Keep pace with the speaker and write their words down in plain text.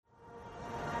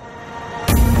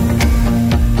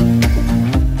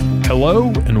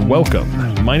Hello and welcome.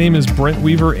 My name is Brent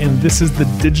Weaver, and this is the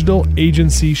Digital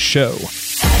Agency Show,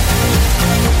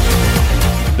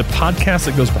 the podcast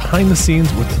that goes behind the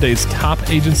scenes with today's top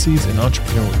agencies and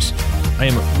entrepreneurs. I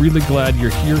am really glad you're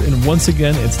here, and once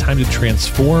again, it's time to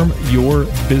transform your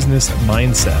business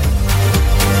mindset.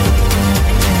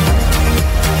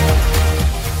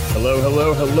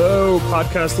 Hello,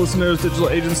 podcast listeners, digital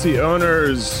agency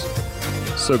owners.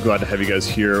 So glad to have you guys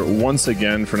here once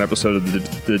again for an episode of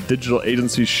the Digital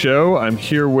Agency Show. I'm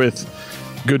here with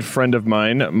a good friend of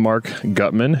mine, Marc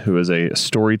Gutman, who is a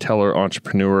storyteller,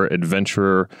 entrepreneur,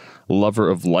 adventurer, lover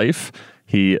of life.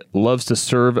 He loves to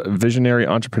serve visionary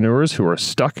entrepreneurs who are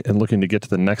stuck and looking to get to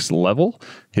the next level.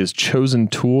 His chosen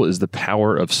tool is the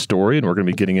power of story, and we're going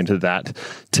to be getting into that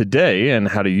today and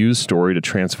how to use story to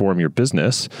transform your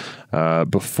business.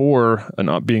 Before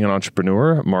being an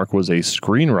entrepreneur, Marc was a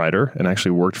screenwriter and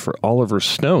actually worked for Oliver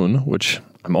Stone, which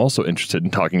I'm also interested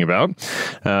in talking about,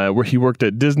 where he worked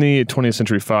at Disney, 20th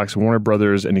Century Fox, Warner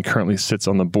Brothers, and he currently sits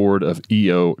on the board of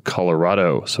EO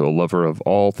Colorado. So a lover of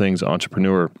all things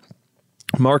entrepreneur.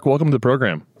 Marc, welcome to the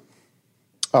program.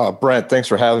 Brent, thanks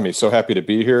for having me. So happy to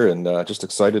be here and just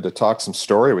excited to talk some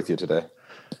story with you today.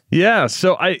 Yeah.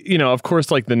 So of course,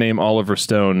 like the name Oliver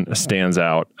Stone stands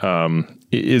out.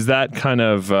 Is that kind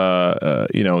of,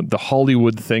 the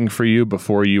Hollywood thing for you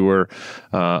before you were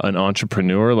an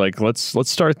entrepreneur? Like, let's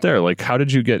start there. Like, how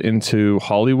did you get into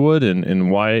Hollywood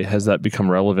and why has that become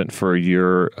relevant for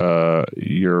your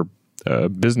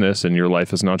business and your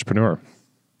life as an entrepreneur?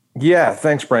 Yeah,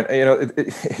 thanks, Brent.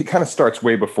 It kind of starts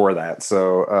way before that.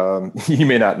 So you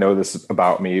may not know this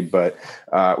about me, but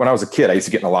when I was a kid, I used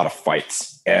to get in a lot of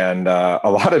fights. And a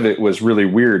lot of it was really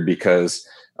weird because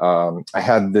I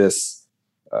had this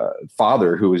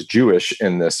father who was Jewish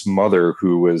and this mother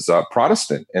who was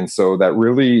Protestant. And so that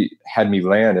really had me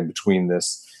land in between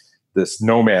this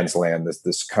no man's land,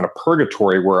 this kind of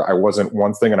purgatory where I wasn't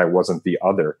one thing and I wasn't the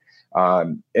other.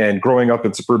 And growing up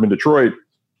in suburban Detroit,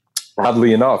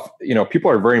 oddly enough, people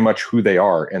are very much who they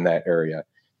are in that area.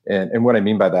 And what I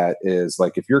mean by that is,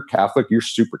 like, if you're Catholic, you're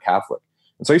super Catholic.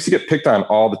 And so I used to get picked on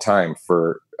all the time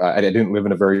I didn't live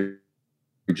in a very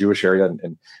Jewish area.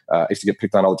 And I used to get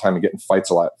picked on all the time and get in fights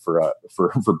a lot for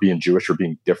being Jewish or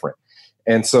being different.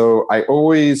 And so I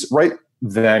always, right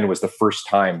then was the first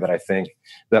time that I think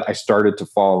that I started to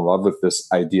fall in love with this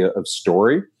idea of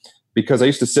story, because I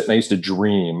used to sit and I used to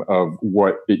dream of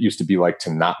what it used to be like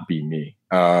to not be me.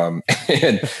 And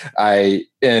a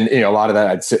lot of that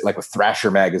I'd sit like with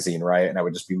Thrasher magazine, right? And I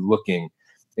would just be looking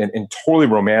and totally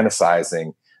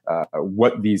romanticizing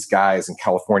what these guys in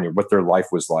California, what their life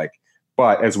was like.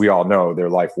 But as we all know, their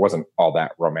life wasn't all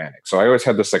that romantic. So I always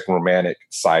had this like romantic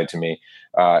side to me.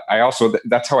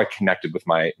 That's how I connected with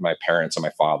my parents and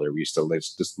my father. We used to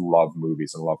just love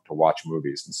movies and love to watch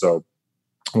movies. And so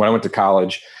when I went to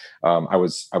college, I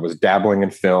was dabbling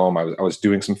in film. I was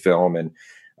doing some film and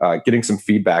getting some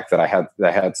feedback that I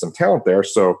had some talent there.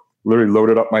 So literally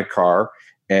loaded up my car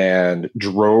and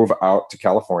drove out to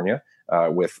California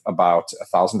with about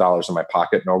 $1,000 in my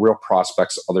pocket. No real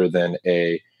prospects other than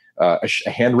a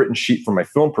handwritten sheet from my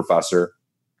film professor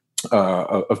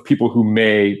of people who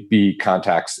may be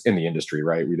contacts in the industry.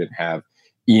 Right? We didn't have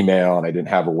email, and I didn't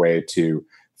have a way to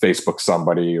Facebook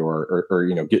somebody or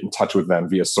get in touch with them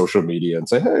via social media and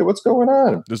say, hey, what's going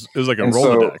on? It was like a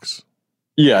Rolodex.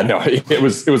 Yeah, no, it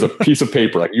was a piece of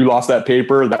paper. Like, you lost that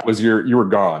paper, you were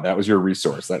gone. That was your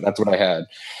resource. That's what I had.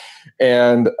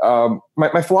 And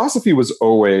my philosophy was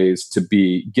always to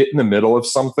get in the middle of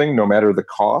something, no matter the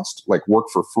cost, like work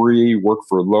for free, work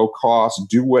for low cost,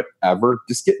 do whatever,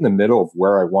 just get in the middle of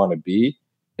where I want to be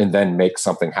and then make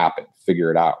something happen,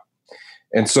 figure it out.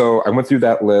 And so I went through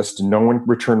that list. No one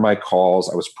returned my calls.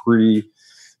 I was pretty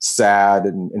sad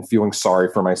and feeling sorry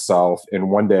for myself.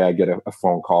 And one day I get a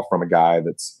phone call from a guy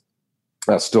that's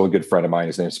still a good friend of mine.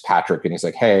 His name is Patrick. And he's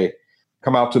like, hey,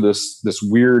 come out to this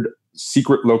weird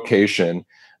secret location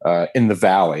in the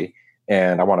valley,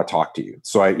 and I want to talk to you.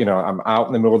 So I'm out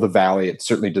in the middle of the valley. It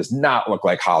certainly does not look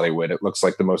like Hollywood. It looks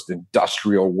like the most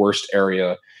industrial, worst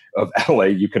area of LA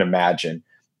you can imagine.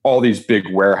 All these big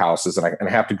warehouses, and I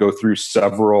have to go through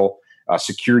several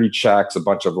security checks, a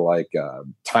bunch of like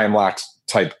time lapse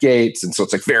type gates, and so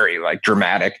it's like very like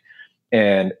dramatic.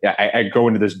 And I go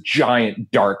into this giant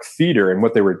dark theater, and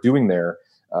what they were doing there,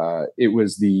 it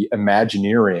was the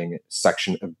Imagineering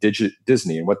section of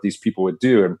Disney, and what these people would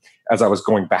do. And as I was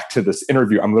going back to this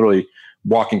interview, I'm literally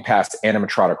walking past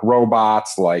animatronic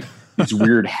robots, like these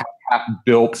weird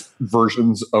half-built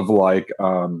versions of like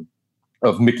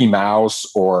of Mickey Mouse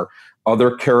or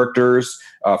other characters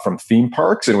from theme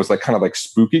parks. And it was like kind of like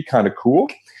spooky, kind of cool.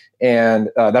 And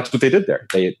that's what they did there.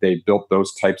 They built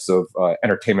those types of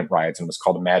entertainment rides, and it was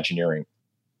called Imagineering.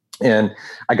 And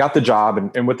I got the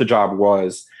job, and what the job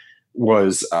was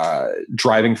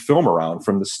driving film around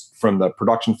from the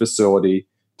production facility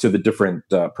to the different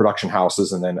production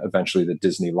houses, and then eventually the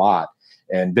Disney lot.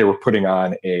 And they were putting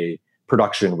on a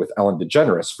production with Ellen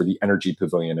DeGeneres for the Energy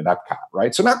Pavilion at Epcot,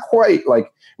 right? So not quite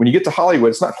like when you get to Hollywood,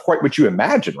 it's not quite what you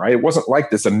imagine, right? It wasn't like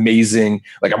this amazing,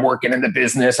 like I'm working in the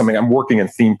business. I mean, I'm working in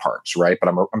theme parks, right? But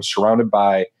I'm surrounded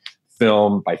by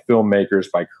film, by filmmakers,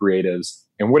 by creatives.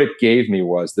 And what it gave me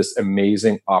was this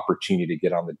amazing opportunity to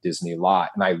get on the Disney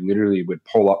lot. And I literally would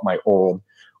pull up my old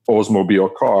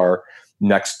Oldsmobile car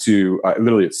next to,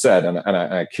 literally it said, and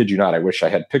I kid you not, I wish I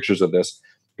had pictures of this.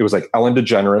 It was like Ellen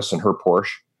DeGeneres and her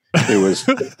Porsche. It was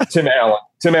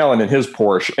Tim Allen in his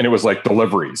Porsche, and it was like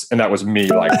deliveries. And that was me,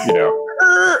 like,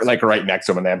 like right next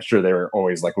to him. And I'm sure they were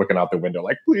always like looking out the window,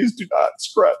 like, please do not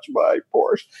scratch my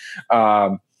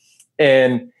Porsche.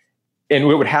 And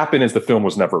what would happen is the film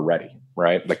was never ready,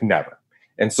 right? Like never.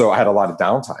 And so I had a lot of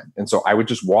downtime. And so I would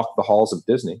just walk the halls of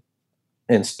Disney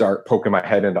and start poking my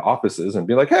head into offices and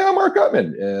be like, hey, I'm Marc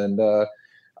Gutman. And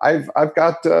I've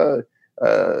got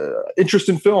interest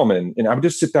in film. And I would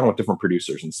just sit down with different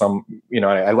producers, and some,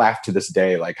 I laugh to this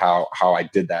day, like how I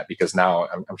did that, because now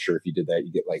I'm sure if you did that,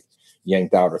 you get like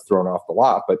yanked out or thrown off the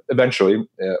lot. But eventually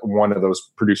one of those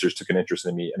producers took an interest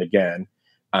in me. And again,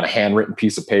 on a handwritten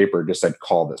piece of paper, just said,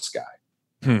 call this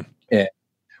guy. And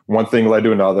one thing led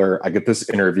to another. I get this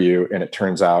interview, and it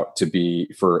turns out to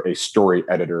be for a story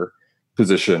editor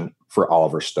position for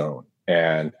Oliver Stone.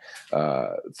 And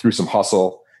through some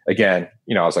hustle, again,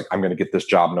 I was like, I'm going to get this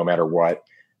job no matter what.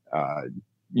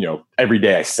 Every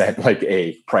day I sent like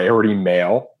a priority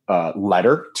mail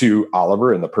letter to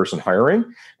Oliver and the person hiring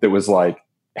that was like,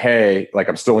 hey, like,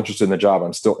 I'm still interested in the job.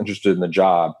 I'm still interested in the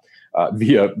job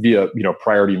via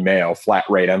priority mail, flat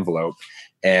rate envelope.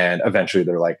 And eventually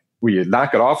they're like, will you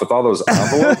knock it off with all those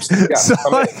envelopes? Yeah, so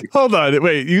hold on.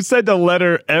 Wait, you sent a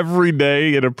letter every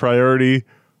day in a priority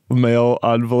mail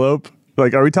envelope?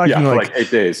 Like, are we talking for like 8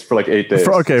 days? For like 8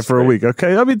 days. For a week.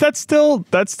 Okay. I mean, that's still,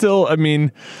 I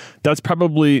mean, that's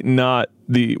probably not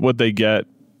what they get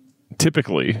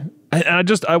typically.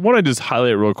 And I want to just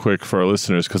highlight real quick for our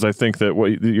listeners, because I think that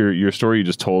what your story you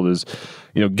just told is,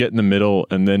 get in the middle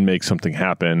and then make something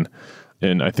happen.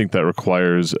 And I think that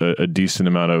requires a decent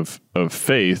amount of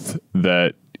faith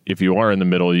that if you are in the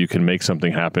middle, you can make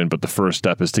something happen. But the first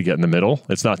step is to get in the middle.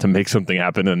 It's not to make something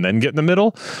happen and then get in the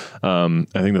middle. I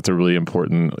think that's a really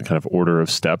important kind of order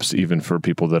of steps, even for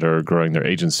people that are growing their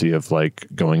agency, of like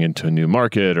going into a new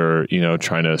market or,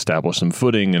 trying to establish some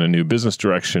footing in a new business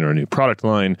direction or a new product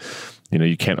line.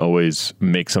 You can't always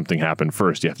make something happen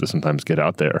first. You have to sometimes get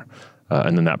out there.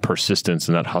 And then that persistence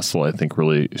and that hustle, I think,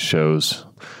 really shows.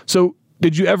 So,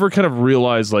 did you ever kind of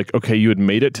realize, like, okay, you had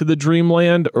made it to the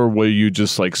dreamland, or were you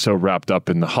just like so wrapped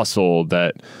up in the hustle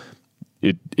that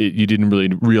you didn't really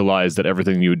realize that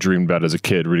everything you had dreamed about as a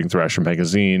kid, reading Thrasher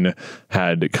magazine,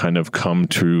 had kind of come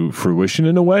to fruition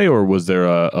in a way? Or was there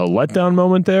a letdown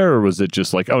moment there, or was it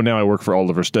just like, oh, now I work for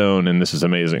Oliver Stone and this is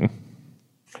amazing?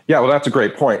 Yeah, well, that's a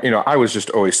great point. I was just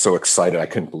always so excited. I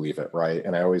couldn't believe it, right?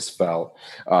 And I always felt,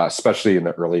 especially in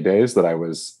the early days, that I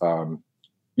was,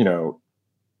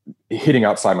 hitting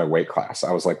outside my weight class.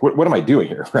 I was like, what am I doing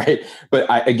here? Right. But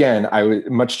I was,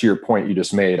 much to your point you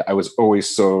just made, I was always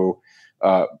so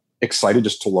excited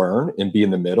just to learn and be in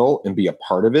the middle and be a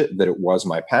part of it, that it was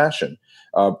my passion.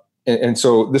 And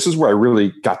so this is where I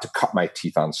really got to cut my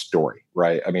teeth on story,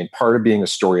 right? I mean, part of being a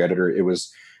story editor, it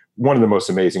was one of the most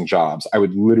amazing jobs. I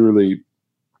would literally,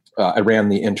 I ran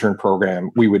the intern program.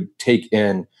 We would take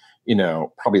in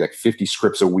probably like 50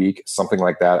 scripts a week, something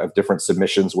like that, of different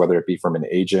submissions, whether it be from an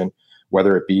agent,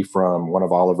 whether it be from one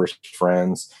of Oliver's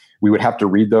friends. We would have to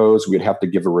read those. We'd have to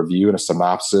give a review and a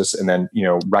synopsis, and then,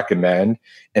 recommend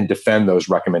and defend those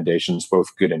recommendations,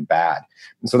 both good and bad.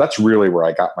 And so that's really where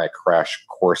I got my crash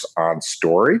course on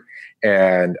story.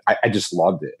 And I just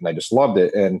loved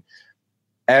it. And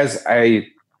as I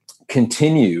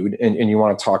continued, and you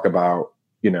want to talk about,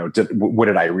 what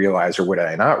did I realize or what did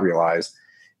I not realize?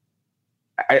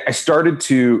 I started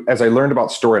to, as I learned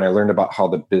about story and I learned about how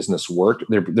the business worked,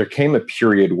 there came a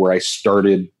period where I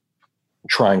started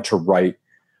trying to write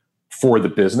for the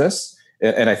business.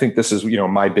 And I think this is,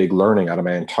 my big learning out of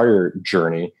my entire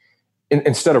journey,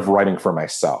 instead of writing for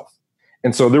myself.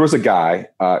 And so there was a guy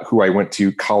who I went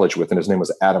to college with, and his name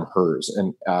was Adam Hers.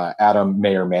 And Adam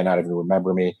may or may not even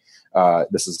remember me.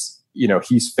 This is,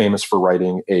 he's famous for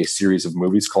writing a series of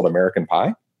movies called American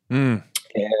Pie. Mm.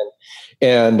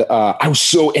 And I was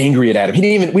so angry at Adam. We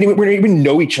didn't even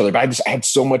know each other, but I had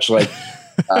so much like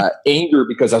anger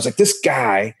because I was like, this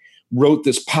guy wrote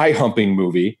this pie humping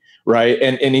movie, right?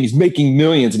 And he's making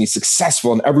millions and he's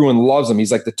successful and everyone loves him.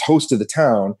 He's like the toast of the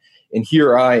town. And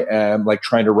here I am like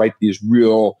trying to write these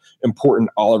real important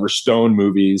Oliver Stone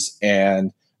movies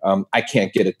and I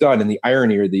can't get it done. And the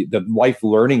irony or the life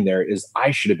learning there is I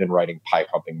should have been writing pie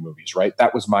humping movies, right?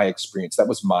 That was my experience. That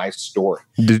was my story.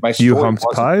 Did you humped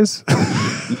pies?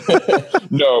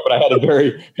 No, but I had a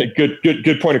very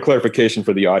good point of clarification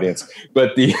for the audience.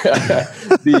 But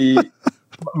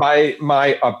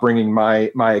my upbringing,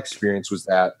 my experience was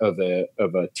that of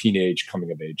a teenage coming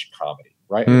of age comedy,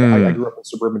 right? I grew up in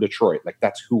suburban Detroit. Like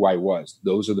that's who I was.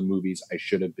 Those are the movies I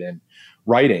should have been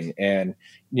writing. And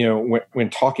when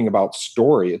talking about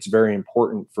story, it's very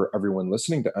important for everyone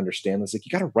listening to understand this. Like you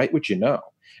got to write what you know.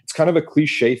 It's kind of a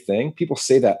cliche thing. People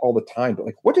say that all the time, but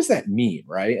like, what does that mean,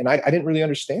 right? And I didn't really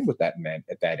understand what that meant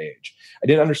at that age. I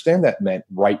didn't understand that meant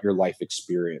write your life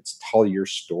experience, tell your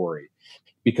story.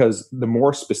 Because the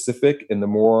more specific and the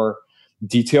more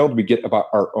detailed we get about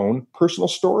our own personal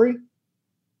story,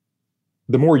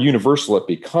 the more universal it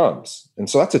becomes. And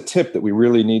so that's a tip that we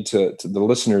really need to the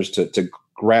listeners to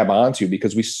grab onto,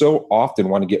 because we so often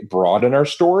want to get broad in our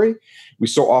story. We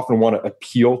so often want to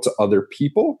appeal to other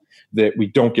people that we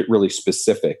don't get really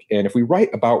specific. And if we write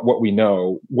about what we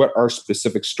know, what our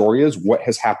specific story is, what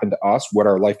has happened to us, what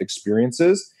our life experience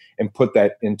is, and put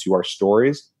that into our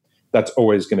stories, that's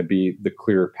always going to be the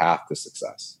clearer path to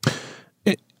success.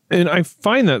 And I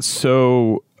find that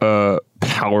so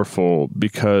powerful,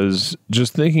 because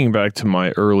just thinking back to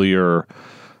my earlier,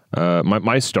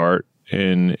 my start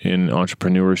in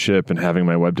entrepreneurship and having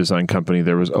my web design company,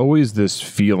 there was always this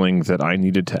feeling that I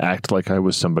needed to act like I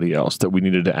was somebody else, that we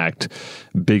needed to act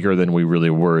bigger than we really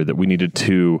were, that we needed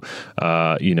to,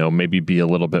 maybe be a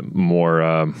little bit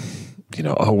more,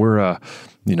 we're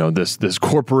this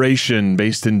corporation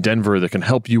based in Denver that can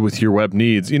help you with your web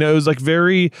needs. It was like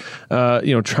very,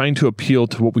 trying to appeal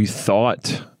to what we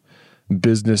thought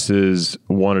businesses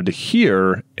wanted to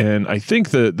hear. And I think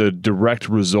the direct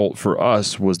result for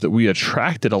us was that we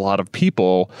attracted a lot of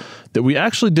people that we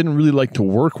actually didn't really like to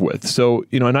work with. So,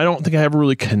 and I don't think I ever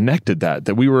really connected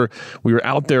that we were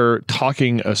out there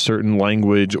talking a certain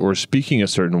language or speaking a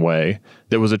certain way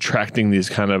that was attracting these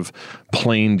kind of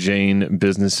plain Jane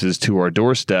businesses to our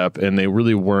doorstep. And they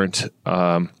really weren't,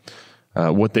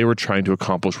 what they were trying to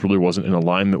accomplish really wasn't in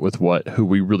alignment with who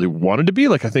we really wanted to be.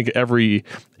 Like, I think every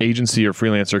agency or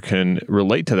freelancer can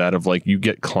relate to that, of like, you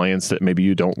get clients that maybe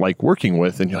you don't like working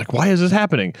with and you're like, why is this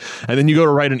happening? And then you go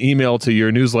to write an email to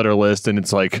your newsletter list and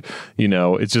it's like,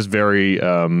 it's just very,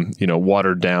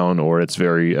 watered down, or it's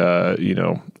very,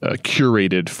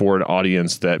 curated for an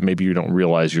audience that maybe you don't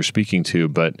realize you're speaking to,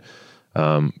 but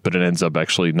it ends up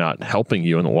actually not helping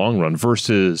you in the long run,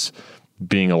 versus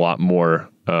being a lot more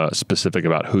specific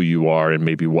about who you are and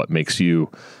maybe what makes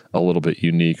you a little bit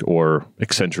unique or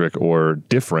eccentric or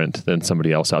different than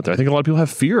somebody else out there. I think a lot of people have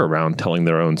fear around telling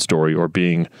their own story or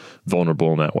being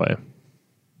vulnerable in that way.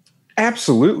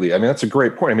 Absolutely. I mean, that's a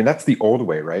great point. I mean, that's the old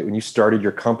way, right? When you started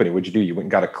your company, what'd you do? You went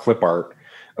and got a clip art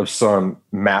of some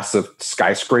massive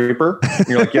skyscraper. And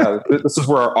you're like, yeah, this is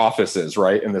where our office is,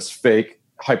 right? In this fake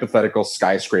hypothetical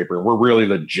skyscraper. We're really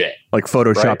legit. Like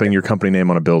photoshopping right? your company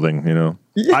name on a building,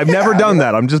 Yeah, I've never done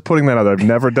that. I'm just putting that out there. I've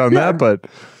never done that, but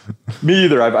me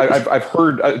either. I've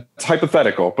heard it's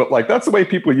hypothetical, but like that's the way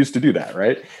people used to do that,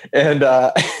 right? And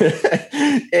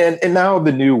and now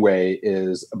the new way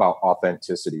is about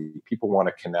authenticity. People want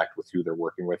to connect with who they're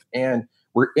working with, and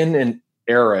we're in an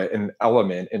era, an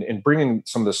element, and bringing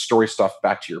some of the story stuff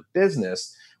back to your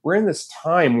business. We're in this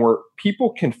time where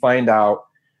people can find out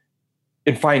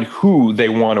and find who they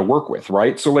want to work with,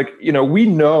 right? So like, we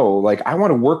know, like, I want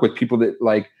to work with people that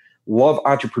like love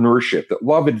entrepreneurship, that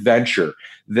love adventure,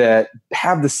 that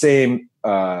have the same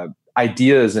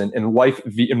ideas and life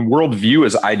and worldview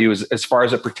as I do as far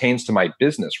as it pertains to my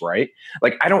business, right?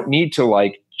 Like, I don't need to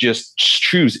like just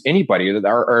choose anybody. That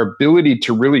our ability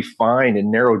to really find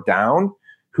and narrow down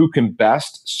who can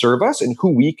best serve us and who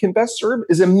we can best serve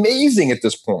is amazing at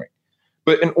this point.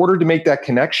 But in order to make that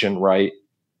connection, right,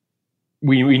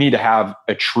 we need to have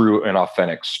a true and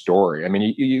authentic story. I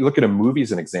mean, you look at a movie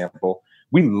as an example.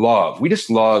 We just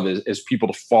love as people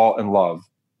to fall in love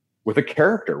with a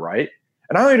character, right?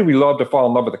 And not only do we love to fall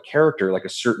in love with a character, like a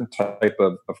certain type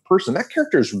of person, that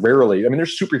character is rarely, I mean,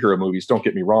 there's superhero movies, don't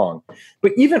get me wrong.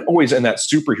 But even always in that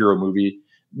superhero movie,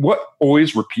 what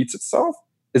always repeats itself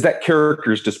is that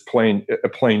character is just plain,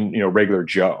 regular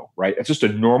Joe, right? It's just a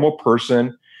normal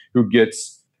person who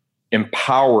gets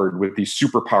empowered with these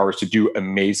superpowers to do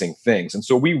amazing things. And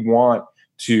so we want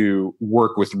to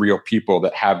work with real people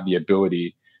that have the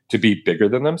ability to be bigger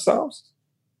than themselves.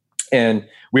 And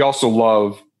we also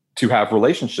love to have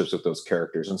relationships with those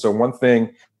characters. And so one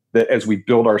thing that as we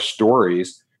build our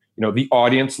stories, the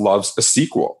audience loves a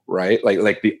sequel, right?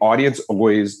 Like the audience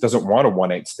always doesn't want a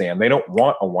one-night stand. They don't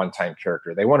want a one-time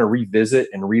character. They want to revisit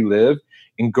and relive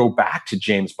and go back to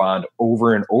James Bond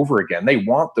over and over again. They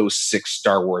want those 6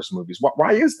 Star Wars movies.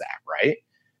 Why is that, right?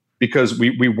 Because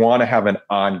we want to have an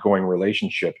ongoing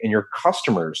relationship, and your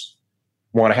customers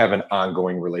want to have an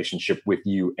ongoing relationship with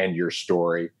you and your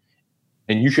story.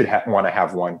 And you should want to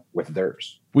have one with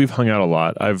theirs. We've hung out a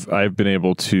lot. I've been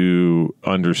able to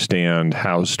understand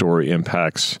how story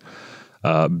impacts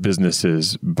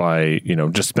businesses by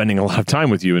just spending a lot of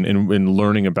time with you and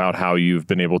learning about how you've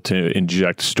been able to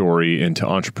inject story into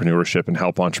entrepreneurship and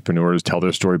help entrepreneurs tell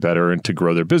their story better and to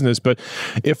grow their business. But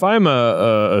if I'm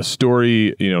a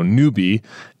story newbie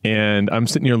and I'm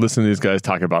sitting here listening to these guys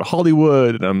talk about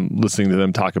Hollywood, and I'm listening to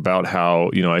them talk about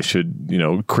how I should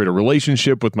create a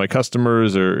relationship with my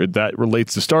customers, or that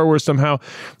relates to Star Wars somehow,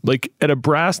 like at a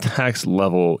brass tacks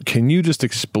level, can you just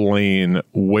explain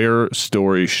where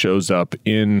story shows up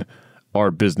in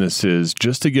our businesses,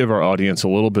 just to give our audience a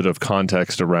little bit of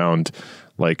context around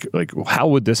like how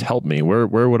would this help me? Where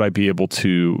would I be able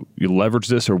to leverage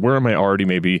this, or where am I already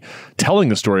maybe telling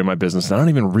the story of my business and I don't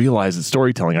even realize it's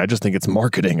storytelling? I just think it's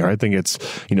marketing, or I think it's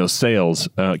sales.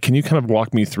 Can you kind of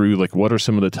walk me through like what are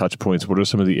some of the touch points? What are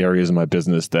some of the areas in my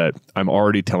business that I'm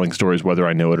already telling stories whether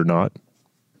I know it or not?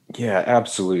 Yeah,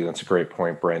 absolutely. That's a great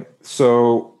point, Brent.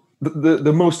 So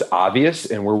the most obvious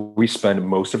and where we spend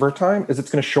most of our time is it's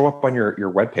going to show up on your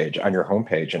webpage, on your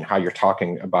homepage, and how you're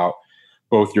talking about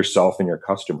both yourself and your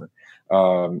customer.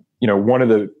 One of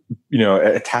the,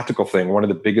 a tactical thing, one of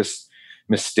the biggest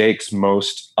mistakes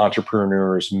most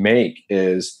entrepreneurs make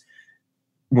is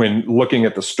when looking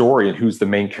at the story and who's the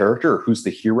main character or who's the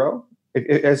hero,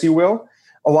 as you will.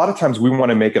 A lot of times we want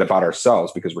to make it about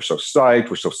ourselves because we're so psyched.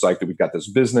 We're so psyched that we've got this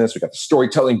business. We've got the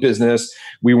storytelling business.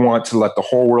 We want to let the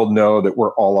whole world know that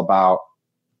we're all about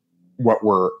what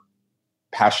we're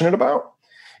passionate about.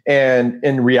 And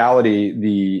in reality,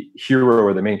 the hero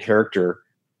or the main character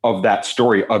of that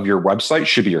story of your website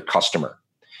should be your customer.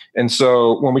 And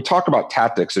so when we talk about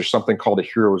tactics, there's something called a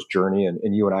hero's journey.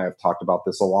 And you and I have talked about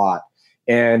this a lot.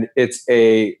 And it's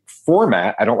a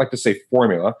format. I don't like to say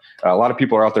formula. A lot of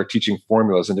people are out there teaching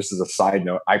formulas. And just as a side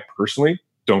note, I personally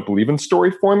don't believe in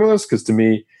story formulas, because to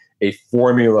me, a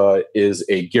formula is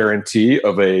a guarantee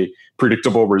of a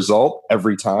predictable result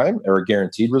every time, or a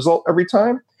guaranteed result every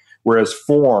time. Whereas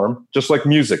form, just like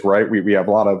music, right? We have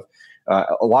a lot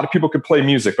of people can play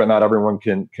music, but not everyone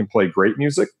can play great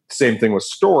music. Same thing with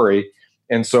story.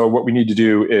 And so what we need to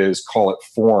do is call it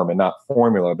form and not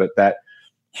formula. But that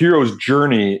hero's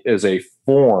journey is a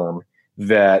form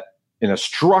that, in a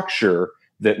structure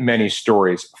that many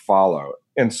stories follow.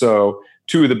 And so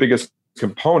 2 of the biggest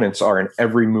components are in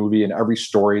every movie and every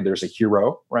story, there's a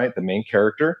hero, right? The main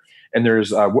character. And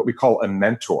there's what we call a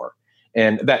mentor.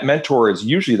 And that mentor is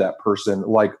usually that person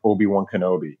like Obi-Wan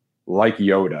Kenobi, like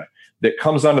Yoda, that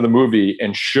comes onto the movie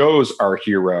and shows our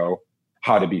hero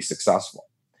how to be successful.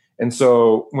 And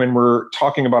so when we're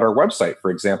talking about our website, for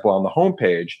example, on the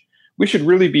homepage, we should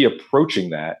really be approaching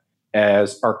that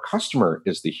as our customer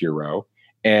is the hero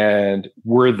and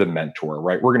we're the mentor,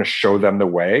 right? We're going to show them the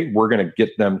way. We're going to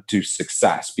get them to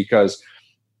success because,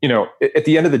 at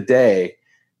the end of the day,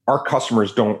 our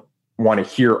customers don't want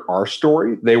to hear our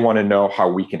story. They want to know how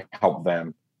we can help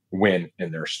them win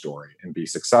in their story and be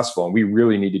successful. And we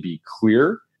really need to be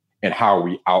clear in how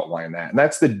we outline that. And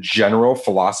that's the general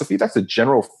philosophy. That's the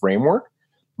general framework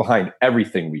behind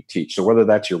everything we teach. So whether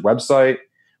that's your website,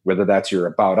 whether that's your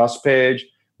About Us page,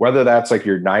 whether that's like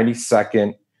your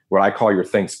 90-second, what I call your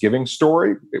Thanksgiving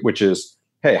story, which is,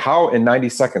 hey, how in 90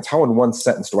 seconds, how in one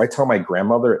sentence do I tell my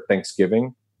grandmother at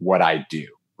Thanksgiving what I do?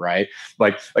 Right?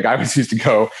 Like I was used to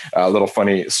go, a little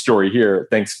funny story here,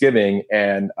 Thanksgiving.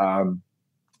 And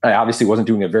I obviously wasn't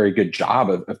doing a very good job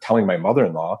of telling my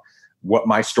mother-in-law what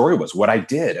my story was, what I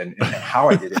did and how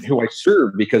I did it and who I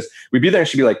served, because we'd be there and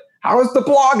she'd be like, how is the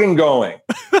blogging going?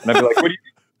 And I'd be like, what do you,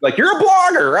 like, you're a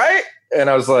blogger, right?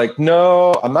 And I was like,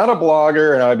 no, I'm not a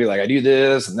blogger. And I'd be like, I do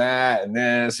this and that and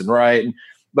this and right. And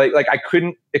like I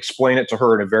couldn't explain it to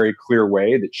her in a very clear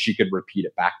way that she could repeat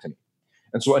it back to me.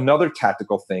 And so another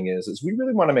tactical thing is we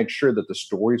really want to make sure that the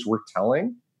stories we're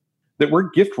telling, that we're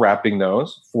gift wrapping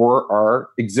those for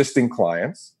our existing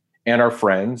clients and our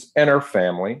friends and our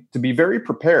family to be very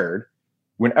prepared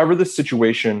whenever the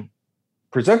situation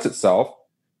presents itself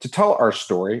to tell our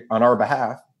story on our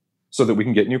behalf so that we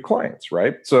can get new clients,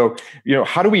 right? So,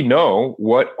 how do we know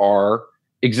what our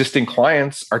existing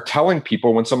clients are telling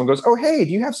people when someone goes, oh, hey,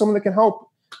 do you have someone that can help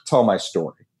tell my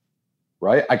story?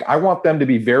 right? I want them to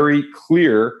be very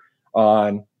clear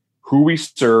on who we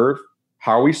serve,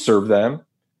 how we serve them,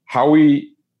 how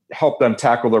we help them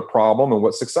tackle their problem, and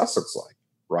what success looks like,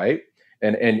 right?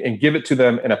 And give it to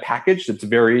them in a package that's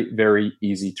very, very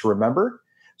easy to remember,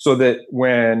 so that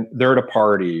when they're at a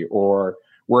party or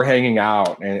we're hanging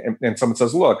out and someone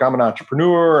says, look, I'm an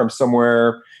entrepreneur, I'm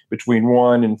somewhere between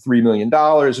 $1 and $3 million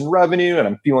in revenue, and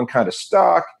I'm feeling kind of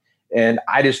stuck, and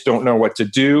I just don't know what to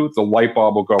do, the light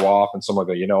bulb will go off and someone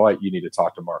will go, you know what, you need to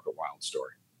talk to Marc at Wild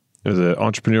Story. As an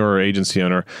entrepreneur or agency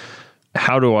owner,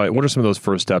 what are some of those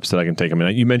first steps that I can take? I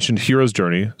mean, you mentioned hero's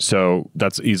journey, so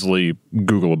that's easily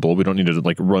Googleable. We don't need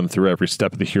to run through every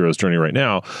step of the hero's journey right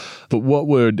now. But what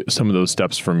would some of those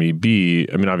steps for me be?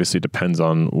 I mean, obviously it depends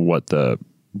on what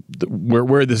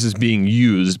where this is being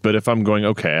used. But if I'm going,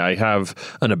 okay, I have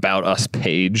an About Us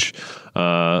page.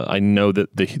 I know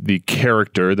that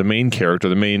the main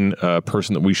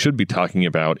person that we should be talking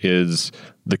about is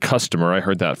the customer. I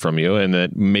heard that from you, and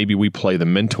that maybe we play the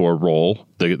mentor role,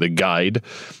 the guide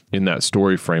in that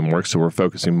story framework. So we're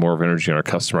focusing more of energy on our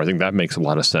customer. I think that makes a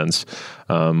lot of sense.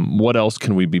 What else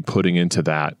can we be putting into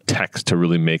that text to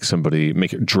really make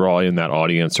it draw in that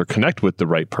audience or connect with the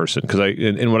right person? Because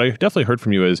what I definitely heard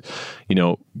from you is,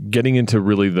 getting into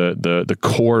really the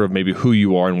core of maybe who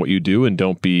you are and what you do, and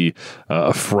don't be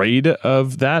afraid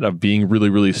of that, of being really,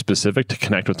 really specific to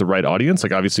connect with the right audience.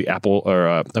 Like obviously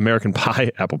American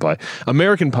Pie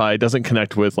doesn't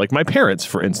connect with my parents,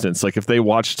 for instance. Like if they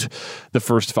watched the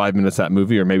first 5 minutes of that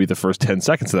movie, or maybe the first 10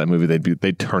 seconds of that movie,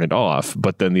 they'd turn it off.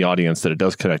 But then the audience that it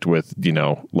does connect with,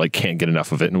 can't get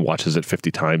enough of it and watches it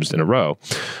 50 times in a row.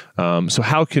 So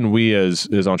how can we as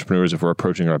entrepreneurs, if we're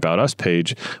approaching our About Us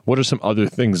page, what are some other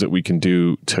things that we can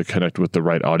do to connect with the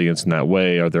right audience in that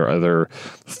way? Are there other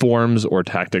forms or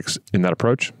tactics in that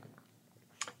approach?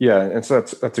 Yeah, and so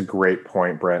that's a great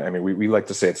point, Brent. I mean, we like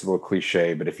to say it's a little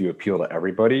cliche, but if you appeal to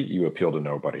everybody, you appeal to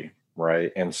nobody,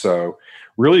 right? And so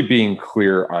really being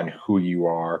clear on who you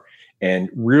are and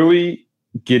really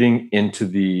getting into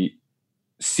the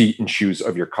seat and shoes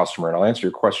of your customer. And I'll answer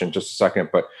your question in just a second,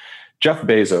 but Jeff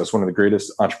Bezos, one of the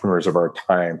greatest entrepreneurs of our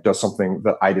time, does something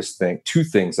that I just think, two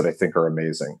things that I think are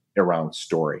amazing around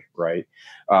story, right?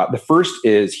 The first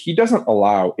is he doesn't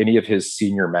allow any of his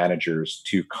senior managers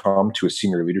to come to a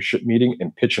senior leadership meeting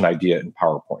and pitch an idea in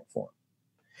PowerPoint form.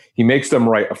 He makes them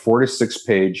write a 4 to 6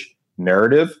 page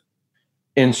narrative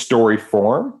in story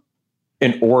form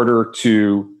in order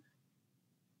to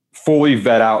fully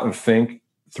vet out and think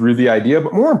through the idea,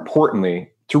 but more importantly,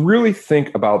 to really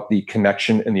think about the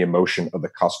connection and the emotion of the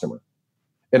customer.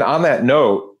 And on that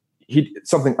note,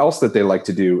 something else that they like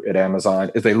to do at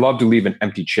Amazon is they love to leave an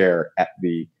empty chair at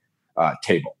the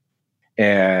table.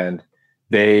 And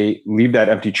they leave that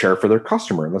empty chair for their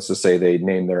customer. And let's just say they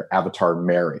name their avatar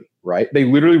Mary, right? They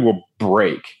literally will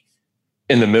break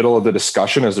in the middle of the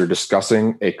discussion as they're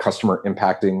discussing a customer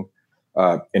impacting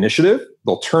initiative.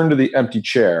 They'll turn to the empty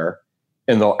chair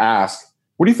and they'll ask,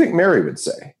 what do you think Mary would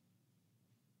say?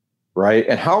 Right?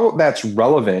 And how that's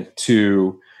relevant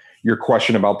to your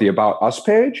question about the About Us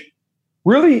page,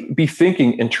 really be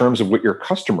thinking in terms of what your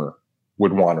customer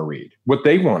would want to read, what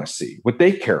they want to see, what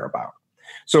they care about.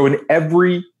 So in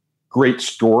every great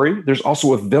story, there's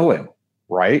also a villain,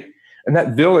 right? And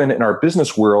that villain in our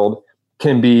business world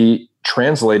can be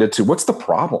translated to what's the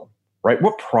problem, right?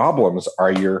 What problems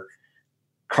are your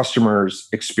customers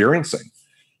experiencing?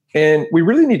 And we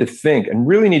really need to think and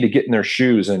really need to get in their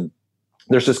shoes. And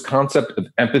there's this concept of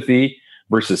empathy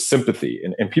versus sympathy.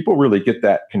 And people really get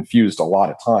that confused a lot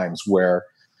of times, where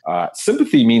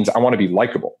sympathy means I want to be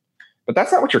likable. But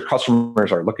that's not what your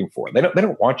customers are looking for. They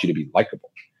don't want you to be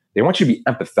likable. They want you to be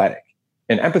empathetic.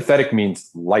 And empathetic means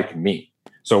like me.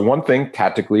 So one thing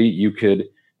tactically you could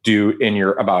do in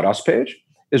your About Us page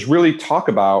is really talk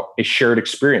about a shared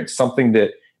experience, something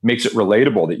that makes it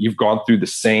relatable, that you've gone through the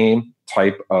same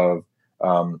type of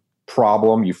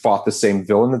problem, you fought the same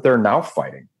villain that they're now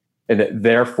fighting. And that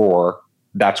therefore,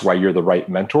 that's why you're the right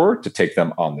mentor to take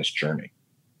them on this journey.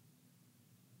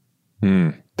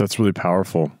 That's really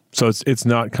powerful. So it's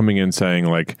not coming in saying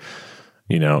not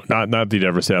that you'd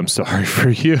ever say, I'm sorry for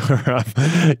you, or,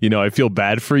 I feel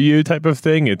bad for you type of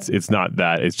thing. It's not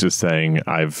that. It's just saying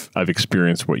I've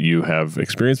experienced what you have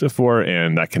experienced before,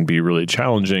 and that can be really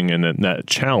challenging. And that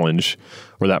challenge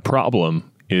or that problem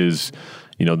is,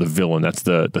 the villain. That's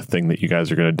the thing that you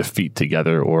guys are going to defeat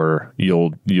together, or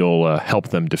you'll help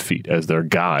them defeat as their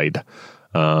guide.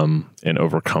 And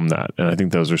overcome that. And I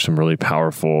think those are some really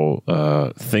powerful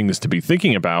things to be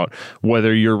thinking about,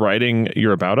 whether you're writing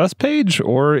your About Us page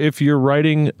or if you're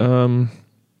writing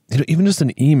even just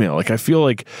an email. Like I feel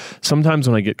like sometimes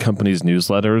when I get companies'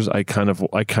 newsletters, I kind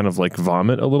of like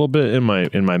vomit a little bit in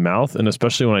my mouth, and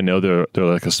especially when I know they're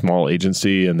like a small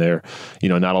agency and they're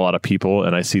not a lot of people,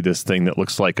 and I see this thing that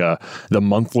looks like the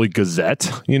monthly Gazette.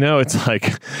 It's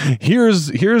like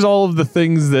here's all of the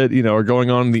things that are going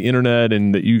on the internet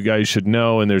and that you guys should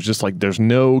know, and there's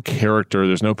no character,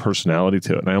 there's no personality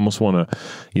to it, and I almost want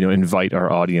to invite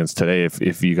our audience today,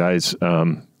 if you guys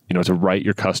to write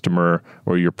your customer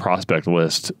or your prospect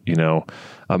list,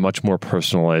 a much more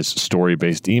personalized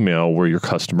story-based email where your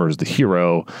customer is the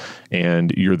hero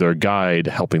and you're their guide,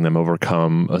 helping them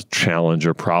overcome a challenge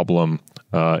or problem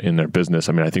in their business.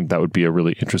 I mean, I think that would be a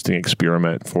really interesting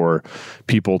experiment for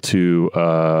people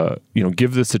to,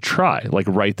 give this a try, like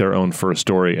write their own first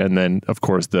story. And then, of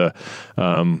course, the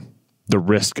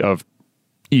risk of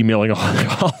emailing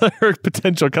all their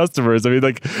potential customers. I mean,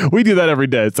 like we do that every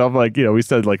day. So I'm like, we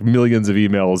send like millions of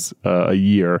emails a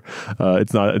year.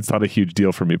 It's not a huge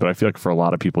deal for me, but I feel like for a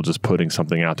lot of people, just putting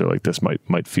something out there like this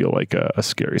might feel like a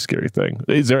scary thing.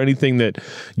 Is there anything that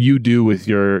you do with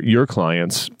your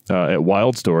clients at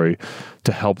Wild Story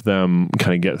to help them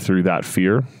kind of get through that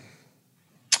fear?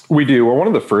 We do. Well, one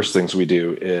of the first things we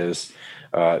do is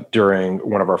during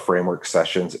one of our framework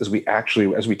sessions is we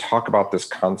actually, as we talk about this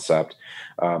concept,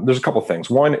 there's a couple things.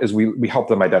 One is we help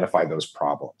them identify those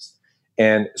problems.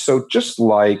 And so just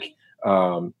like,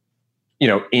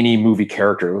 any movie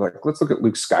character, like let's look at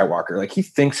Luke Skywalker, like he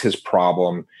thinks his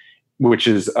problem, which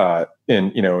is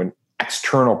an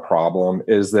external problem,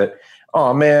 is that,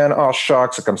 oh man, oh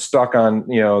shucks, like I'm stuck on,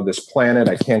 this planet.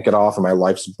 I can't get off and my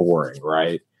life's boring.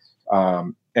 Right.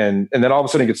 And then all of a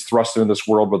sudden he gets thrust into this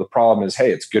world where the problem is,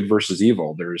 hey, it's good versus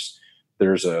evil. There's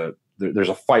a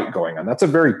fight going on. That's a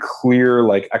very clear,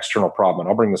 like external problem. And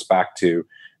I'll bring this back to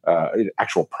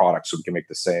actual products so we can make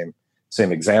the same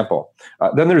example.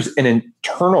 Then there's an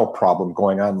internal problem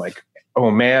going on, like, oh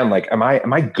man, like, am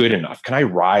I good enough? Can I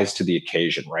rise to the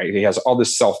occasion? Right. He has all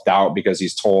this self-doubt because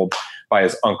he's told by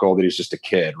his uncle that he's just a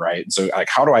kid. Right. And so like,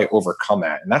 how do I overcome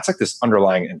that? And that's like this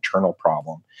underlying internal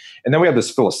problem. And then we have this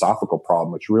philosophical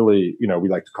problem, which really, we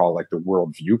like to call like the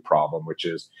worldview problem, which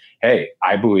is, hey,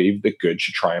 I believe that good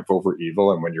should triumph over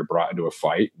evil. And when you're brought into a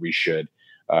fight, we should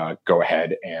go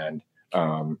ahead and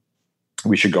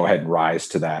rise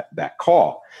to that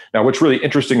call. Now, what's really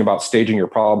interesting about staging your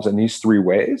problems in these three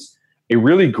ways, a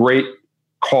really great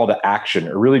call to action,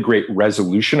 a really great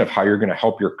resolution of how you're going to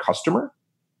help your customer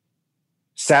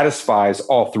satisfies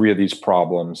all three of these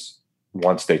problems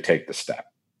once they take the step,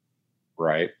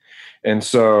 right? And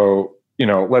so,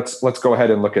 let's go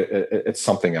ahead and look at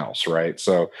something else, right?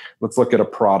 So let's look at a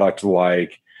product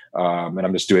like, and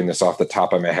I'm just doing this off the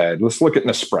top of my head. Let's look at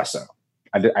Nespresso.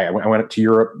 I went to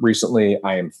Europe recently.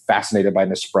 I am fascinated by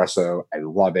Nespresso. I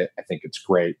love it. I think it's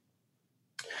great.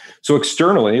 So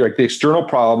externally, like the external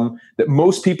problem that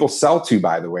most people sell to,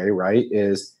 by the way, right,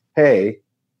 is, hey,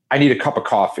 I need a cup of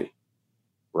coffee,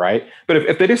 right? But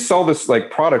if they just sell this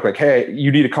like product, like, hey,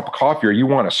 you need a cup of coffee or you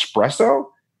want espresso,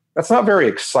 that's not very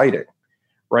exciting,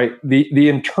 right? The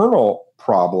internal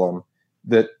problem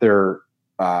that they're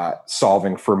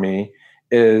solving for me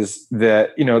is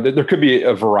that, there could be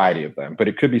a variety of them, but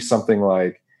it could be something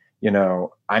like,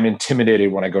 I'm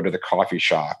intimidated when I go to the coffee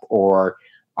shop, or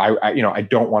I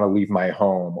don't want to leave my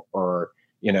home, or,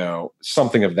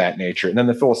 something of that nature. And then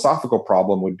the philosophical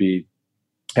problem would be,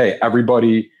 hey,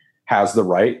 everybody has the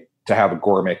right to have a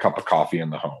gourmet cup of coffee in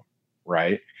the home,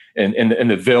 right? And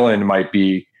the villain might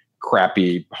be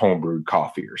crappy homebrewed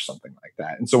coffee or something like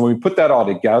that. And so when we put that all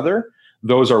together,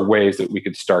 those are ways that we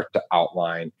could start to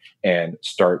outline and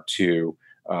start to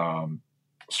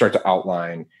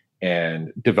outline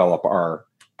and develop our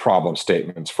problem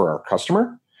statements for our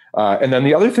customer. And then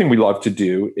the other thing we love to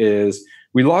do is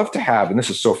we love to have, and this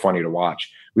is so funny to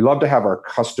watch, we love to have our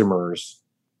customers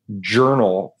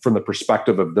journal from the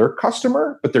perspective of their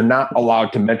customer, but they're not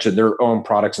allowed to mention their own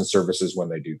products and services when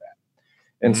they do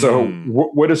that. And so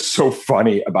what is so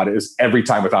funny about it is every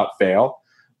time without fail,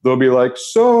 they'll be like,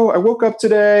 so I woke up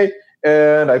today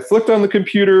and I flicked on the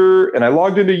computer and I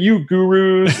logged into You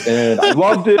Gurus and I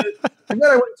loved it. And then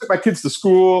I went and took my kids to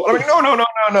school. And I'm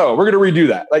like, no. We're going to redo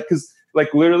that. Because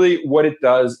literally what it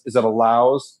does is it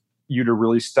allows you to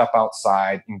really step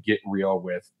outside and get real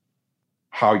with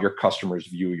how your customers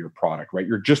view your product, right?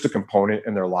 You're just a component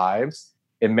in their lives.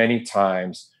 And many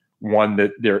times one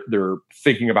that they're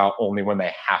thinking about only when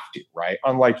they have to, right?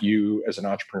 Unlike you as an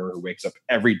entrepreneur who wakes up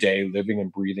every day living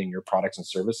and breathing your products and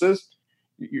services,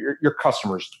 your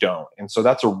customers don't. And so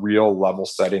that's a real level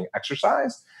setting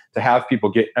exercise to have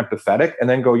people get empathetic and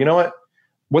then go, you know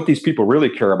what these people really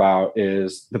care about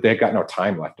is that they've got no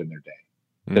time left in their day,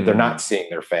 that they're not seeing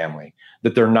their family,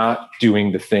 that they're not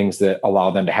doing the things that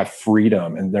allow them to have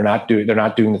freedom, and they're not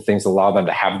doing the things that allow them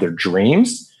to have their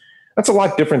dreams. That's a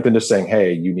lot different than just saying,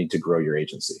 hey, you need to grow your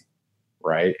agency,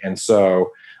 right? And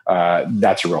so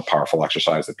that's a real powerful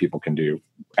exercise that people can do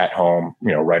at home,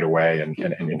 right away,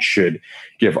 and should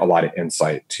give a lot of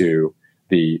insight to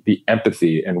the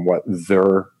empathy and what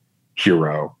the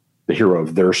hero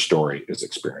of their story is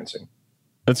experiencing.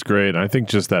 That's great. I think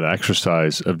just that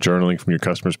exercise of journaling from your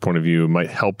customer's point of view might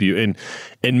help you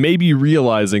and maybe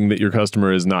realizing that your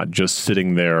customer is not just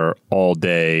sitting there all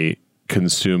day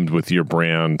consumed with your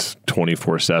brand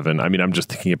 24/7. I mean, I'm just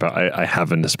thinking about, I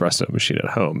have an espresso machine at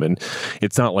home, and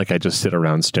it's not like I just sit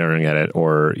around staring at it,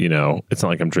 or, it's not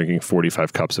like I'm drinking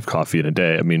 45 cups of coffee in a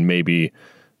day. I mean, maybe,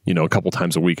 a couple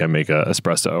times a week I make a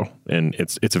espresso, and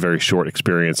it's a very short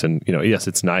experience. And, yes,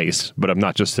 it's nice, but I'm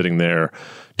not just sitting there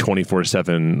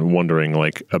 24/7 wondering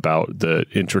about the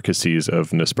intricacies of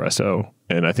Nespresso.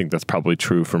 And I think that's probably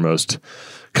true for most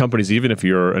companies, even if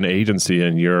you're an agency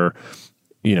and you're,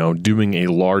 doing a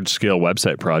large scale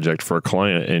website project for a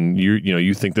client, and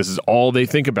you think this is all they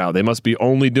think about. They must be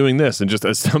only doing this. And just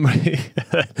as somebody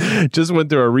just went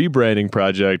through a rebranding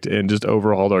project and just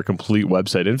overhauled our complete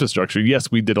website infrastructure.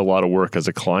 Yes, we did a lot of work as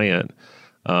a client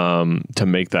to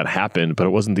make that happen, but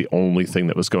it wasn't the only thing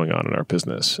that was going on in our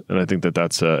business. And I think that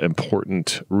that's an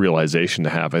important realization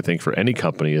to have, I think, for any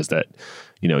company, is that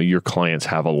your clients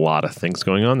have a lot of things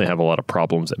going on. They have a lot of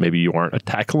problems that maybe you aren't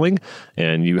tackling,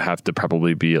 and you have to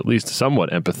probably be at least somewhat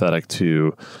empathetic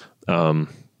to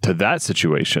that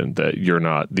situation, that you're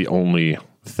not the only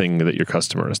thing that your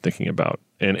customer is thinking about.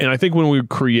 And I think when we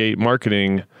create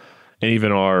marketing, and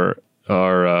even our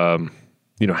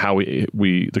how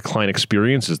we the client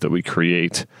experiences that we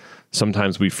create,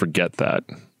 sometimes we forget that.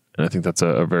 And I think that's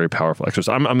a very powerful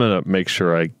exercise. I'm going to make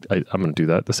sure I'm going to do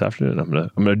that this afternoon. I'm going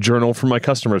to journal from my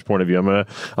customer's point of view. I'm going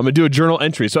to do a journal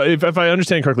entry. So if I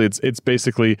understand correctly, it's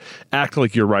basically act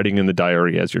like you're writing in the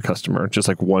diary as your customer, just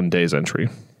like one day's entry.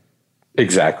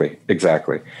 Exactly.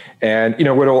 And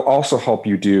what it'll also help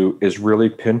you do is really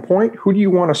pinpoint, who do you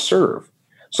want to serve?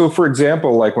 So for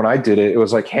example, like when I did it, it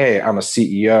was like, hey, I'm a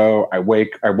CEO. I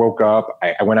woke up,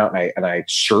 I went out and I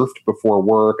surfed before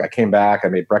work. I came back, I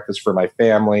made breakfast for my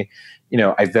family.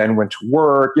 I then went to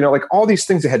work, like all these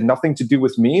things that had nothing to do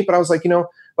with me. But I was like,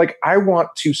 I want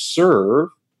to serve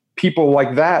people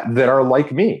like that are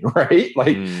like me, right?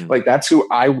 Like that's who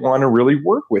I want to really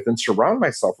work with and surround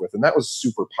myself with. And that was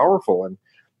super powerful.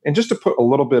 And just to put a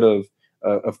little bit of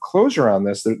closure on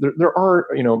this, there are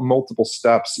multiple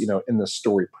steps in the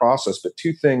story process, but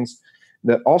two things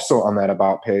that also on that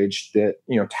about page that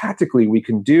tactically we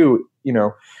can do.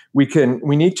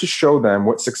 We need to show them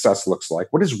what success looks like.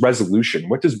 What is resolution?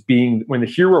 What does being, when the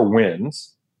hero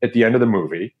wins at the end of the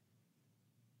movie,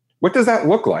 what does that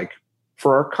look like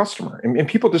for our customer? And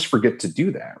people just forget to do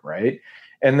that, right?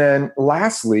 And then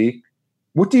lastly,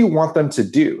 what do you want them to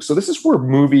do? So this is where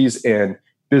movies and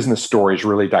business stories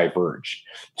really diverge.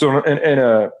 So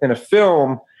in a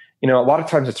film, a lot of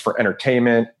times it's for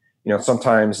entertainment.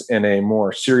 Sometimes in a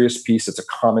more serious piece, it's a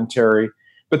commentary.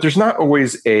 But there's not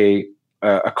always a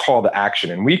call to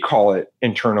action, and we call it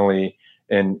internally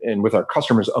and with our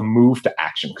customers a move to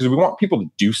action, because we want people to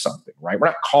do something, right? We're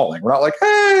not calling. We're not like,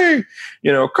 hey,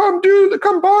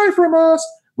 come buy from us.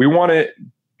 We want to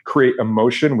create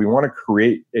emotion. We want to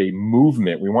create a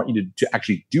movement. We want you to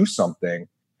actually do something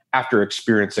after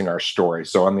experiencing our story.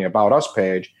 So on the About Us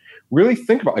page, really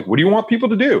think about what do you want people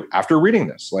to do after reading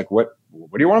this? What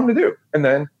do you want them to do? And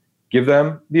then give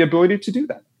them the ability to do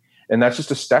that. And that's just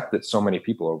a step that so many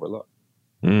people overlook.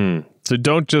 So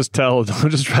don't just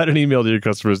write an email to your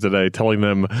customers today telling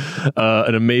them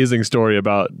an amazing story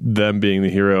about them being the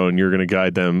hero, and you're going to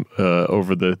guide them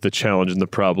over the challenge and the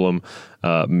problem.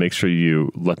 Make sure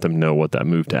you let them know what that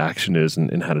move to action is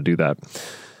and how to do that.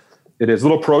 It is a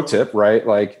little pro tip, right?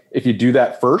 Like if you do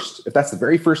that first, if that's the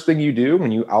very first thing you do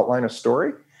when you outline a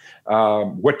story,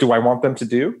 what do I want them to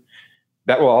do?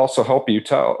 That will also help you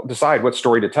decide what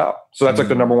story to tell. So that's like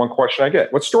the number one question I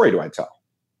get. What story do I tell?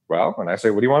 Well, and I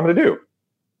say, what do you want me to do?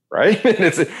 Right.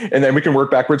 And then we can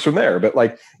work backwards from there. But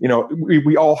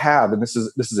we all have, and this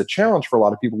is a challenge for a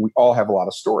lot of people. We all have a lot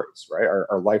of stories, right?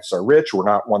 Our lives are rich. We're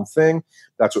not one thing.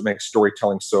 That's what makes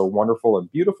storytelling so wonderful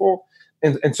and beautiful.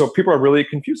 And so people are really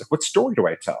confused. Like, what story do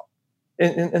I tell?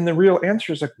 And the real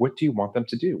answer is what do you want them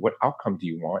to do? What outcome do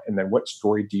you want? And then what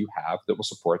story do you have that will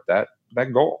support that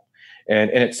goal?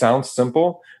 And it sounds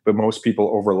simple, but most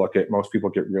people overlook it. Most people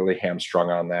get really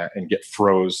hamstrung on that and get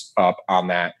froze up on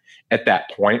that at that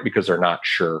point because they're not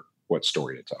sure what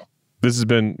story to tell. This has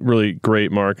been really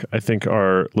great, Marc. I think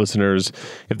our listeners,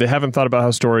 if they haven't thought about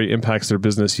how story impacts their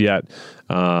business yet,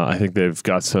 I think they've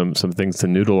got some things to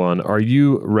noodle on. Are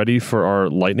you ready for our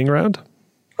lightning round?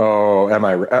 Oh, am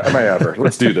I ever?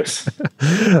 Let's do this.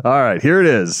 All right, here it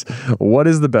is. What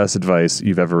is the best advice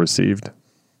you've ever received?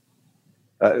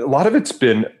 A lot of it's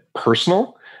been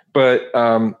personal, but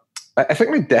I think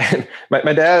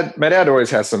my dad always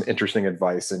has some interesting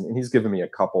advice, and he's given me a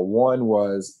couple. One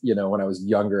was, when I was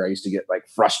younger, I used to get like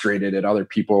frustrated at other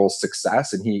people's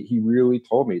success, and he really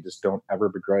told me, just don't ever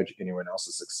begrudge anyone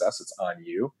else's success. It's on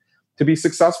you to be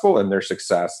successful, and their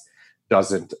success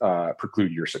doesn't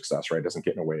preclude your success, right? Doesn't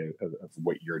get in the way of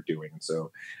what you're doing.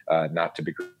 So not to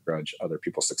begrudge other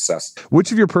people's success.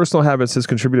 Which of your personal habits has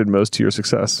contributed most to your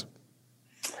success?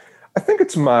 I think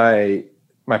it's my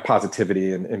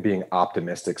positivity and being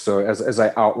optimistic. So as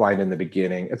I outlined in the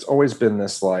beginning, it's always been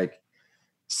this like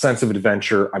sense of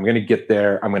adventure. I'm going to get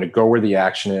there. I'm going to go where the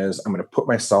action is. I'm going to put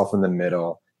myself in the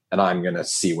middle, and I'm going to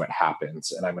see what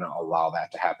happens. And I'm going to allow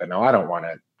that to happen. Now, I don't want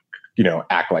to,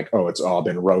 act like, oh, it's all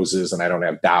been roses and I don't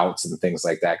have doubts and things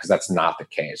like that, because that's not the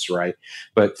case, right?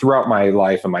 But throughout my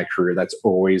life and my career, that's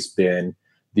always been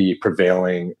the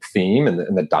prevailing theme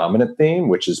and the dominant theme,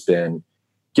 which has been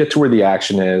get to where the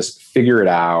action is, figure it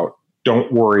out,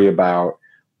 don't worry about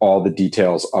all the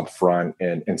details up front,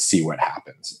 and see what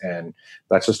happens. And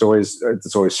that's just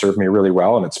it's always served me really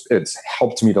well. And it's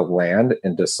helped me to land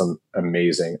into some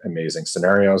amazing, amazing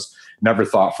scenarios. Never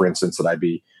thought, for instance, that I'd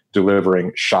be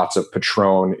delivering shots of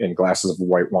Patron in glasses of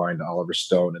white wine to Oliver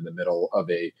Stone in the middle of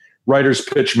a writer's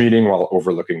pitch meeting while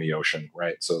overlooking the ocean,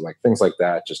 right? So like things like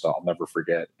that, just I'll never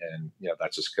forget. And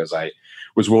that's just because I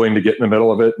was willing to get in the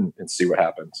middle of it and see what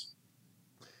happens.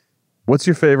 What's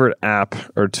your favorite app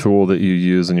or tool that you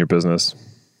use in your business?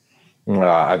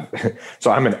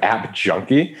 So I'm an app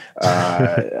junkie.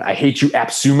 I hate you,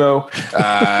 AppSumo.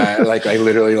 I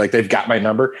literally they've got my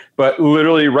number. But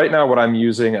literally right now, what I'm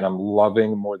using and I'm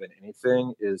loving more than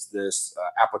anything is this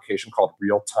application called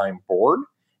Real Time Board.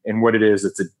 And what it is,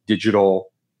 it's a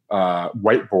digital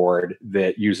whiteboard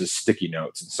that uses sticky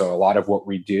notes. And so a lot of what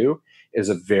we do is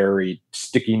a very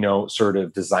sticky note sort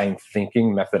of design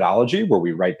thinking methodology where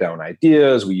we write down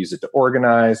ideas, we use it to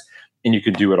organize, and you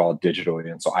can do it all digitally.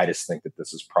 And so I just think that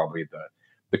this is probably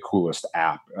the coolest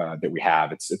app that we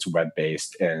have. It's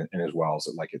web-based and as well as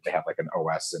they have like an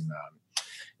OS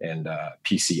and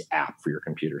PC app for your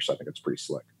computer. So I think it's pretty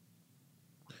slick.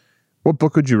 What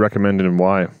book would you recommend and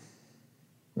why?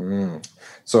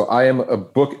 So I am a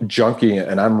book junkie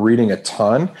and I'm reading a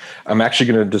ton. I'm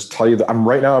actually going to just tell you that I'm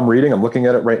looking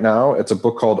at it right now. It's a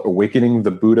book called Awakening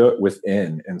the Buddha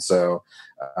Within. And so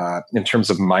in terms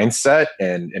of mindset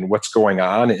and what's going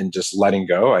on and just letting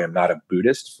go, I am not a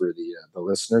Buddhist for the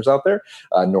listeners out there,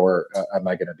 nor am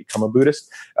I going to become a Buddhist.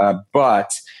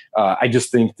 But I just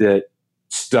think that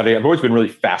I've always been really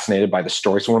fascinated by the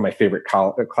story. So one of my favorite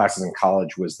classes in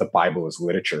college was the Bible as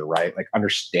literature, right? Like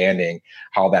understanding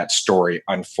how that story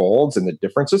unfolds and the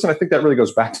differences. And I think that really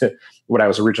goes back to what I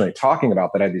was originally talking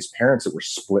about, that I had these parents that were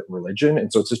split religion.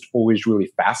 And so it's just always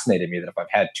really fascinated me that if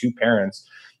I've had two parents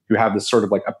who have this sort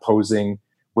of like opposing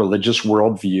religious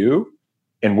worldview,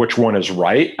 and which one is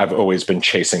right, I've always been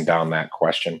chasing down that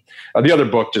question. The other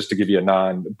book, just to give you a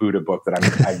non-Buddha book that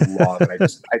I love, and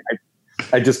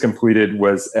I just completed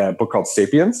was a book called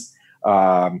Sapiens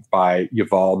by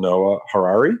Yuval Noah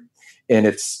Harari. And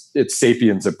it's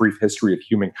Sapiens, A Brief History of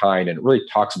Humankind. And it really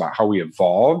talks about how we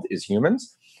evolved as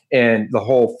humans. And the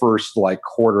whole first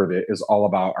quarter of it is all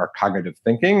about our cognitive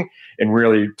thinking and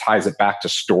really ties it back to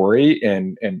story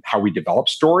and how we develop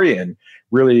story, and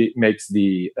really makes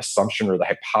the assumption or the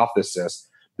hypothesis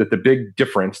that the big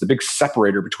difference, the big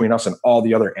separator between us and all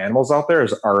the other animals out there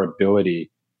is our ability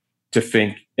to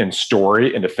think in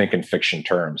story and to think in fiction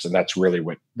terms. And that's really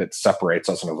what that separates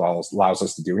us and allows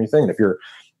us to do anything. And if you're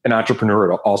an entrepreneur,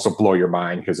 it'll also blow your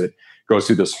mind because it goes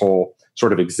through this whole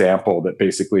sort of example that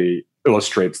basically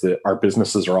illustrates that our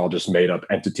businesses are all just made up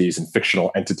entities and fictional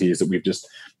entities that we've just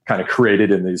kind of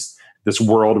created in this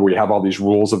world where we have all these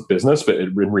rules of business, but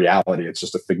in reality, it's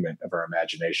just a figment of our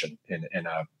imagination in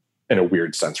a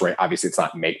weird sense, right? Obviously, it's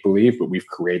not make-believe, but we've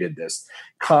created this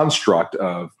construct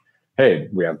of, hey,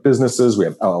 we have businesses, we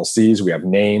have LLCs, we have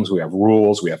names, we have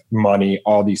rules, we have money,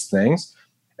 all these things.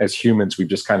 As humans, we've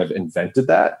just kind of invented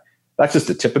that. That's just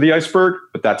the tip of the iceberg,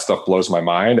 but that stuff blows my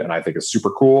mind, and I think it's super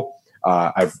cool.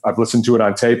 I've listened to it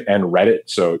on tape and read it,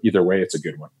 so either way, it's a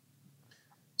good one.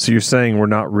 So you're saying we're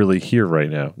not really here right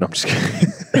now? No, I'm just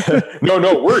kidding.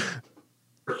 No, we're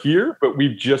here, but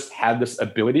we've just had this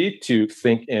ability to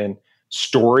think in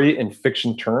story and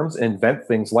fiction terms and invent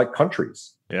things like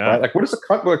countries. Yeah. Right? Like what's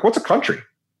a country?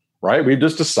 right? We've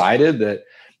just decided that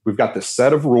we've got this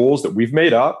set of rules that we've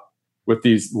made up with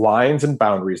these lines and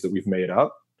boundaries that we've made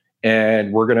up.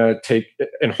 And we're going to take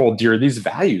and hold dear these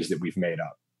values that we've made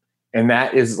up. And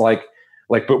that is like,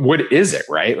 but what is it,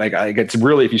 right? Like it's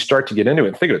really, if you start to get into it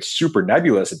and think of it, it's super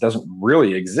nebulous. It doesn't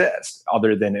really exist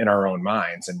other than in our own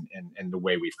minds and the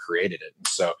way we've created it. And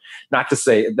so that's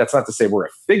not to say we're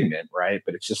a figment, right?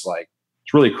 But it's just like,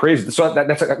 it's really crazy. So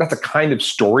that's a kind of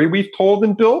story we've told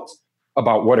and built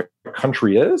about what a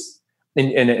country is.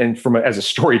 And from as a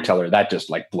storyteller, that just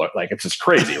like it's just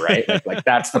crazy, right? like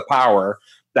that's the power.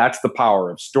 That's the power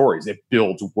of stories. It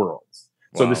builds worlds.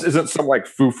 So this isn't some like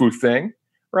foo-foo thing,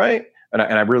 right? And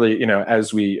I really,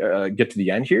 as we get to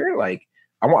the end here, like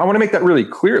I want to make that really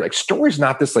clear. Like story's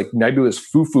not this like nebulous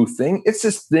foo-foo thing. It's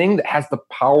this thing that has the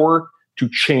power to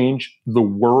change the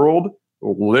world,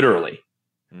 literally,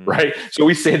 right? So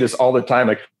we say this all the time,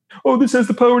 like, oh, this has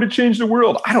the power to change the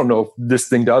world. I don't know if this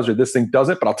thing does or this thing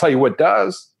doesn't, but I'll tell you what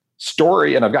does.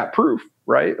 Story, and I've got proof,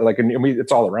 right? Like, and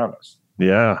it's all around us.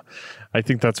 Yeah. I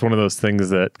think that's one of those things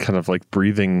that kind of like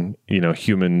breathing,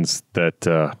 humans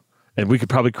that, and we could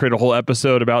probably create a whole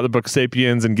episode about the book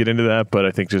Sapiens and get into that. But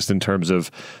I think just in terms of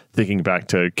thinking back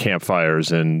to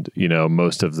campfires and,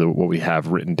 most of what we have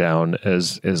written down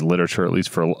as literature, at least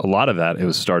for a lot of that, it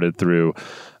was started through,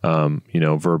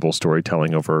 verbal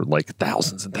storytelling over like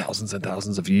thousands and thousands and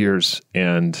thousands of years.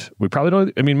 And we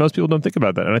probably most people don't think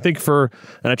about that. And I think and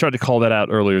I tried to call that out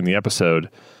earlier in the episode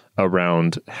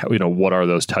around how, what are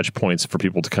those touch points for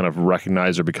people to kind of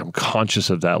recognize or become conscious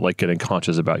of that, like getting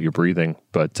conscious about your breathing.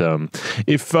 But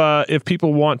if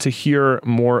people want to hear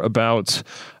more about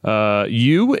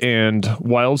you and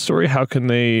Wild Story, how can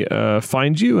they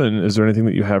find you? And is there anything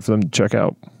that you have for them to check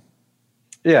out?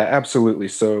 Yeah, absolutely.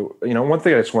 So, one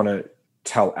thing I just want to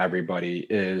tell everybody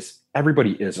is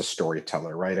a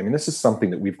storyteller, right? I mean, this is something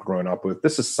that we've grown up with.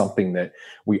 This is something that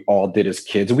we all did as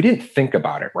kids, and we didn't think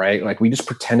about it, right? Like we just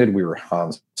pretended we were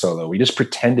Han Solo. We just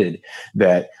pretended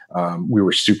that we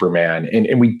were Superman,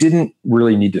 and we didn't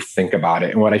really need to think about it.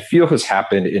 And what I feel has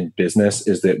happened in business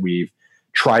is that we've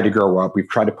tried to grow up. We've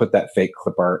tried to put that fake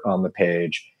clip art on the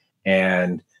page,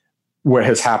 and what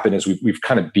has happened is we've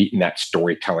kind of beaten that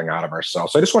storytelling out of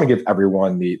ourselves. So I just want to give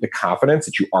everyone the confidence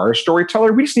that you are a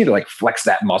storyteller. We just need to like flex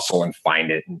that muscle and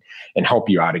find it and help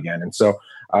you out again. And so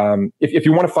if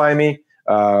you want to find me,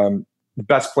 the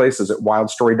best place is at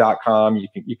wildstory.com.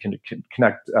 You can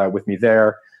connect with me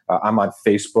there. I'm on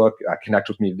Facebook. Connect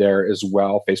with me there as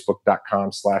well.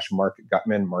 Facebook.com/Marc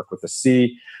Gutman, Marc with a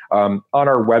C. On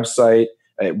our website,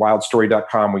 at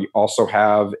wildstory.com, we also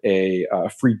have a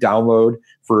free download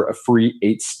for a free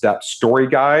 8-step story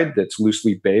guide that's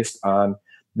loosely based on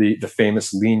the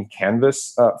famous lean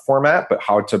canvas format, but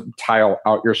how to tile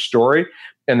out your story.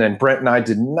 And then Brent and I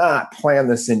did not plan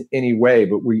this in any way,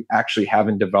 but we actually have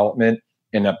in development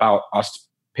an About Us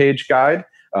page guide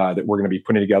that we're going to be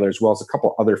putting together, as well as a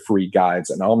couple other free guides.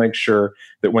 And I'll make sure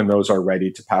that when those are ready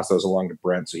to pass those along to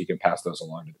Brent so he can pass those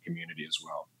along to the community as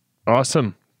well.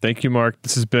 Awesome. Thank you, Marc.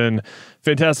 This has been a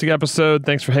fantastic episode.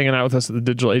 Thanks for hanging out with us at the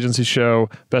Digital Agency Show.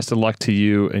 Best of luck to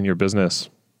you and your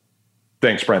business.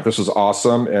 Thanks, Brent. This was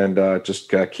awesome. And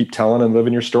just keep telling and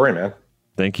living your story, man.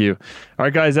 Thank you. All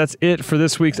right, guys, that's it for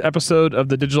this week's episode of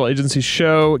the Digital Agency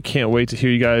Show. Can't wait to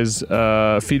hear you guys'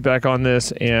 feedback on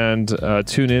this and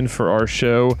tune in for our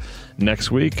show next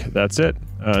week. That's it.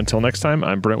 Until next time,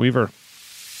 I'm Brent Weaver.